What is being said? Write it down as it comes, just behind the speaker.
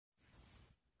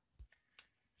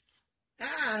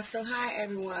So hi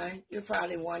everyone. You're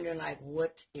probably wondering like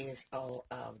what is all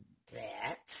of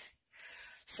that.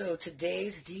 So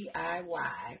today's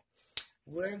DIY,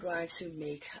 we're going to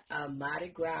make a Mardi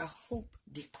Gras hoop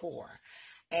decor.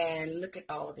 And look at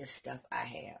all this stuff I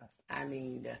have. I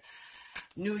mean, the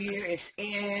New Year is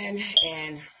in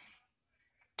and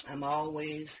I'm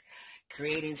always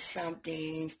creating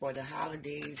something for the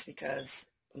holidays because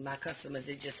my customers,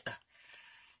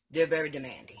 they're very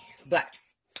demanding. But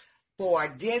for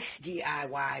this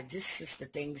DIY, this is the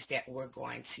things that we're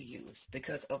going to use.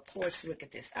 Because, of course, look at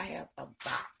this. I have a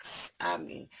box. I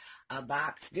mean, a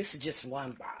box. This is just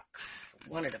one box.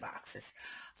 One of the boxes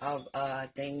of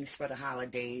things for the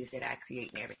holidays that I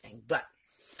create and everything. But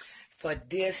for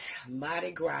this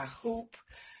Mardi Gras hoop,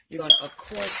 you're going to, of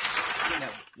course,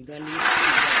 you're going to need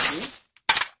some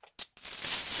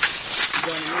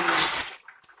You're going to need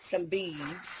some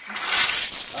beads,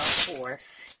 of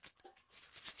course.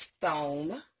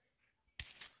 Foam,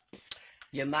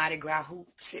 your Mardi Gras hoop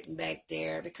sitting back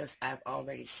there because I've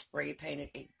already spray painted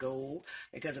it gold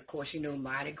because of course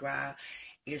Mardi Gras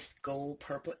is gold,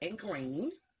 purple, and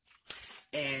green.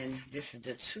 And this is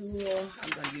the tool. I'm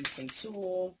going to use some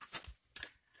tool.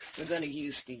 We're going to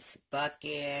use these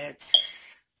buckets.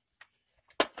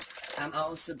 I'm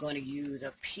also going to use a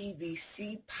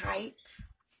PVC pipe.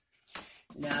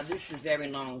 Now this is very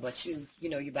long, but you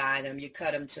buy them, you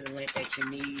cut them to the length that you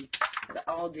need.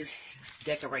 All this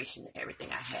decoration and everything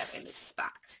I have in this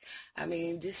box. I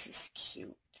mean, this is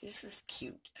cute. This is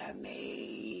cute. I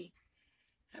may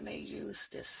use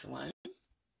this one,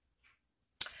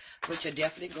 but you're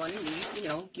definitely going to need,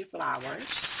 your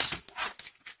flowers.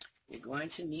 You're going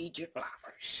to need your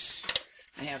flowers.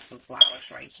 I have some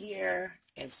flowers right here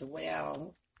as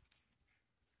well.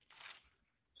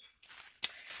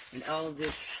 And all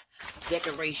this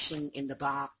decoration in the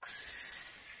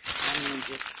box. I mean,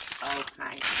 just all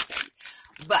kinds of things.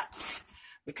 But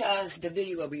because the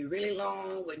video will be really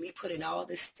long with me putting all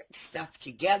this stuff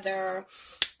together,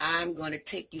 I'm going to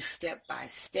take you step by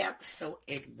step so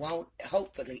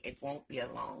hopefully it won't be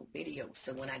a long video.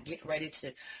 So when I get ready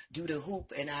to do the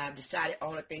hoop and I've decided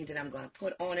all the things that I'm going to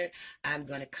put on it, I'm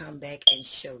going to come back and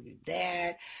show you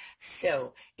that.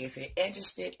 So if you're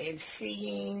interested in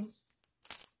seeing,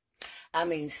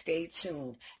 stay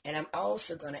tuned. And I'm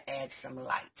also going to add some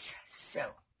lights. So,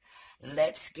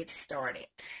 let's get started.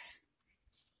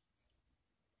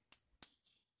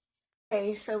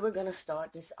 Okay, so we're going to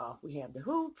start this off. We have the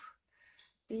hoop.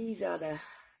 These are the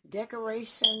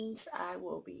decorations I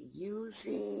will be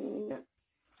using.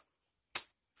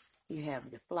 You have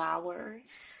the flowers.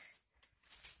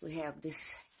 We have this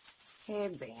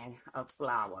headband of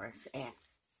flowers. And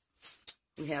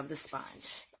we have the sponge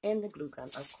and the glue gun,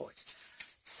 of course.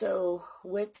 So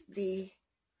with the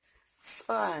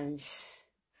sponge,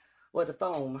 or the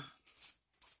foam,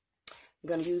 we're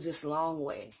going to use this long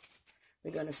way.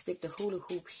 We're going to stick the hula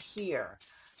hoop here.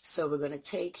 So we're going to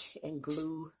take and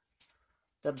glue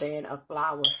the band of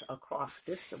flowers across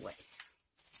this way,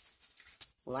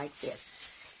 like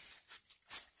this.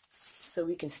 So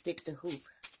we can stick the hoop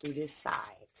through this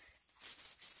side.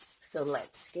 So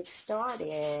let's get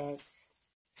started.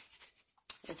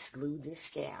 Let's glue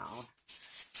this down.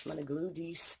 I'm going to glue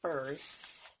these first.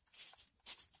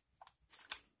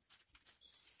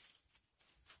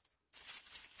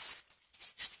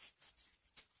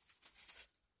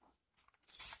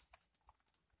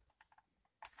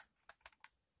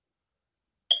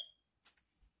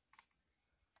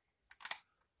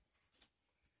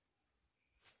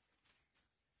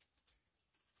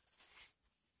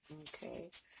 Okay,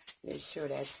 make sure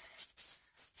that's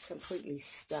completely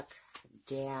stuck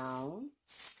down.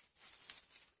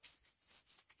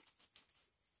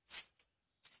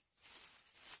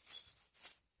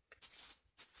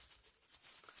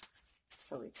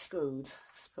 So it screws.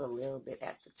 Let's put a little bit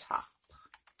at the top.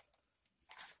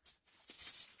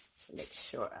 Make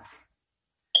sure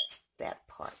that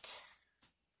part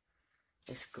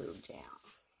is glued down.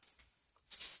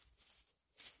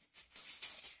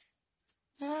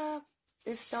 Ah,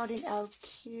 it's starting out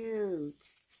cute.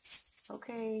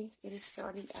 Okay, it is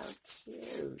starting out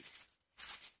cute.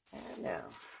 I know.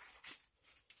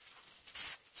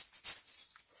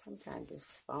 Sometimes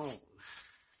it's foam.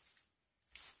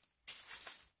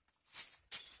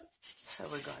 So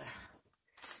we're going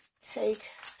to take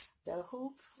the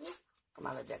hoop. Come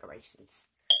on, the decorations.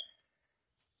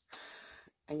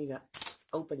 And you're going to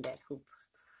open that hoop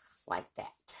like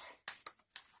that.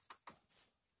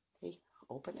 See?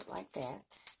 Open it like that.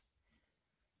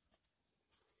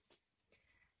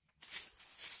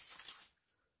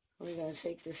 We're going to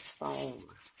take this foam,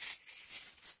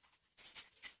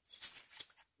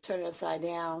 turn it upside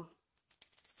down.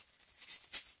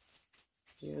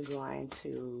 You're going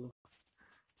to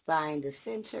find the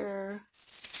center,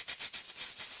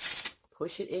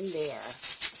 push it in there.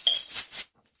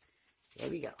 There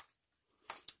we go.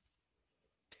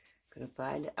 Gonna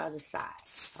find the other side,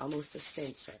 almost the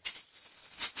center,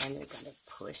 and you're gonna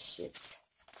push it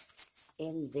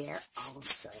in there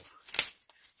also.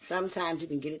 Sometimes you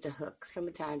can get it to hook,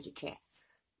 sometimes you can't,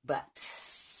 but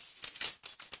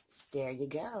there you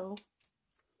go.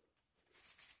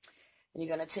 And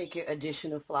you're going to take your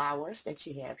additional flowers that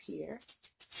you have here,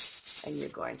 and you're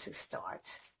going to start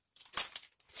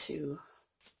to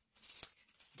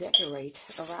decorate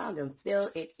around them. Fill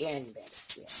it in,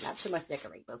 yeah, not too much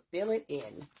decorate, but fill it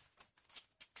in.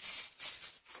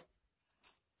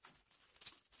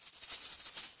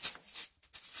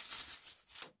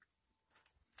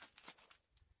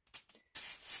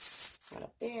 Right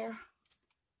up there.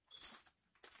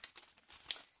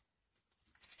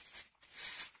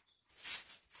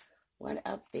 One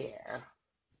up there.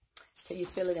 So you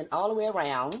fill it in all the way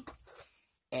around,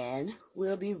 and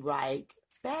we'll be right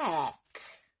back.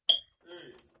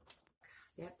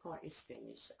 That part is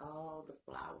finished. All the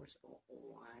flowers are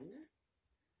on.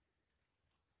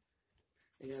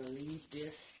 We're going to leave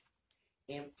this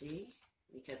empty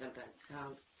because I'm going to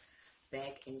come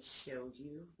back and show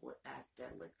you what I've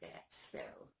done with that. So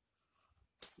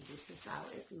this is how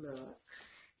it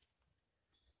looks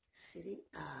sitting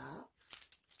up,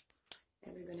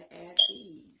 and we're going to add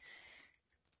these.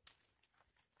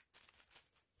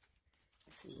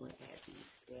 So you want to add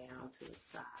these down to the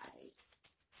sides.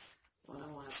 Well,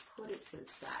 I want to put it to the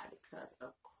side because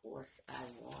of course I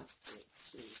want it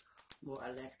to more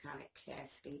or less kind of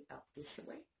cascade up this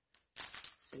way.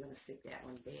 So I'm going to stick that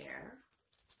one there.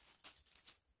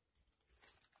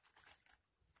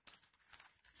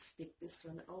 Stick this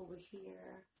one over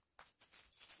here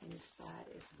on the side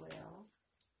as well.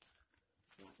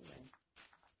 Okay.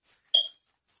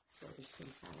 So this can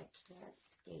kind of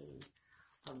cascade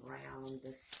around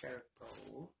the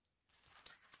circle.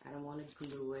 I don't want to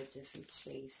glue it just in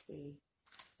case they,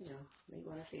 you know, they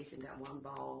want to say you got one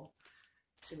ball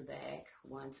to the back,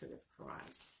 one to the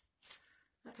front.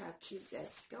 Look how cute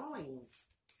that's going.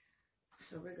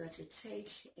 So we're going to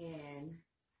take and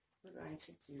we're going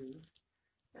to do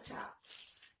the top.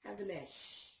 Have the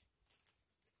mesh.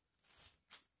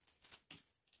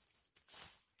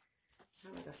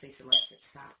 I'm not going to say so much the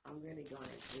top. I'm really going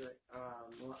to do it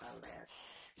more or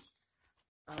less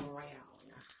around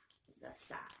the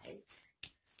sides.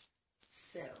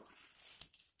 So,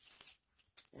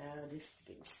 now this is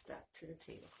getting stuck to the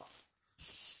tablecloth.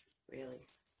 Really.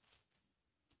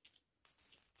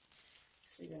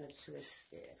 So you're going to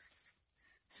twist this.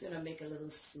 It's going to make a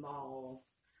little small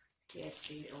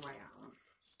cascade around.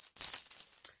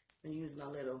 I'm going to use my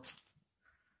little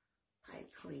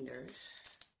pipe cleaners.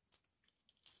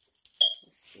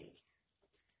 Let's see.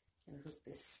 I'm going to hook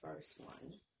this first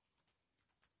one.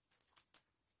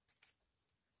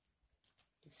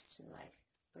 Just to like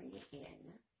bring it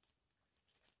in.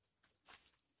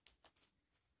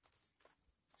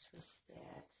 Twist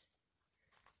that.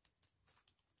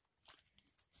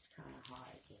 It's kind of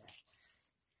hard yet.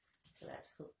 So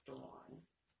that's hooked on.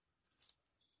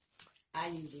 I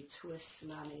usually twist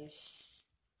my mesh.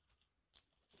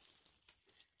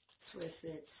 Twist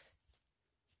it.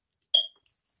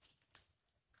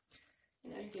 You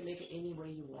know, you can make it any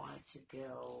way you want it to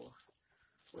go.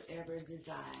 Whatever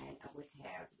design I would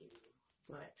have you.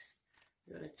 But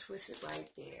you're going to twist it right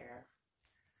there.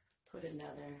 Put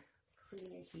another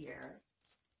cleaner here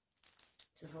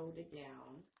to hold it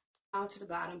down. Down to the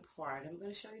bottom part. I'm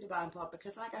going to show you the bottom part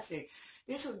because like I said,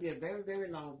 this would be a very, very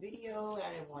long video.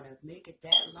 I didn't want to make it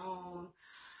that long.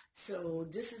 So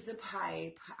this is the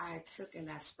pipe I took and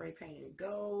I spray painted it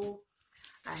gold.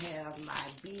 I have my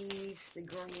beads, the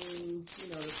green, you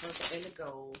know, the purple and the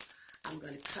gold. I'm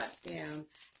going to cut them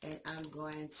and I'm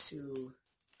going to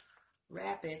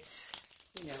wrap it,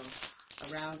 you know,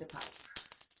 around the pipe.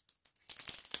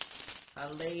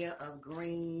 A layer of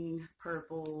green,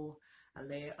 purple, a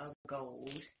layer of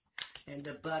gold. And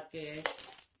the bucket,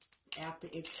 after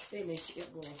it's finished, it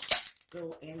will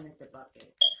go in the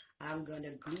bucket. I'm going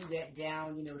to glue that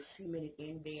down, you know, cement it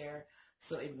in there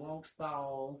so it won't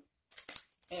fall.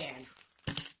 And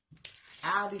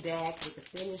I'll be back with the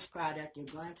finished product. You're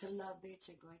going to love it.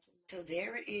 You're going to love it. So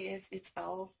there it is. It's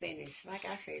all finished. Like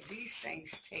I said, these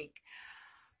things take,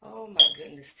 oh my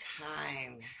goodness,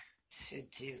 time to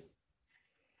do.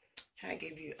 Try to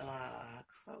give you a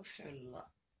closer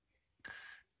look.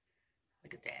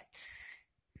 Look at that.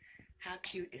 How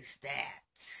cute is that?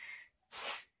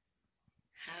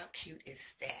 How cute is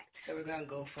that? So we're going to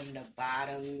go from the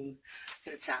bottom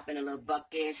to the top in a little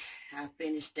bucket. I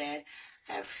finished that.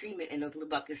 Have cement in those little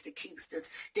buckets to keep the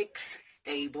sticks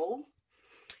stable.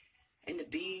 And the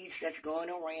beads that's going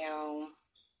around.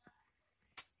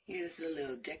 Here's a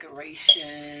little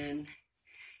decoration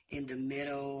in the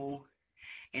middle.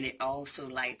 And it also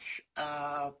lights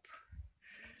up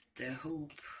the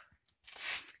hoop.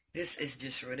 This is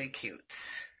just really cute.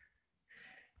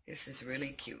 This is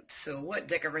really cute. So what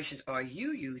decorations are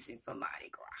you using for Mardi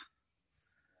Gras?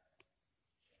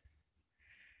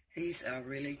 These are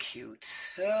really cute.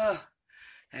 Oh,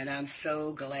 and I'm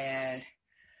so glad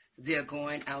they're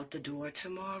going out the door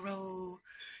tomorrow.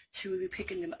 Should we be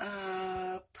picking them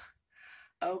up?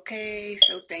 Okay,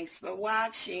 so thanks for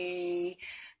watching.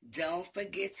 Don't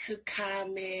forget to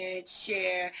comment,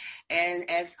 share, and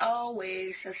as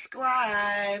always,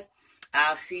 subscribe.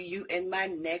 I'll see you in my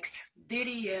next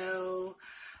video.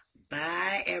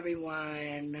 Bye,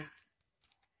 everyone.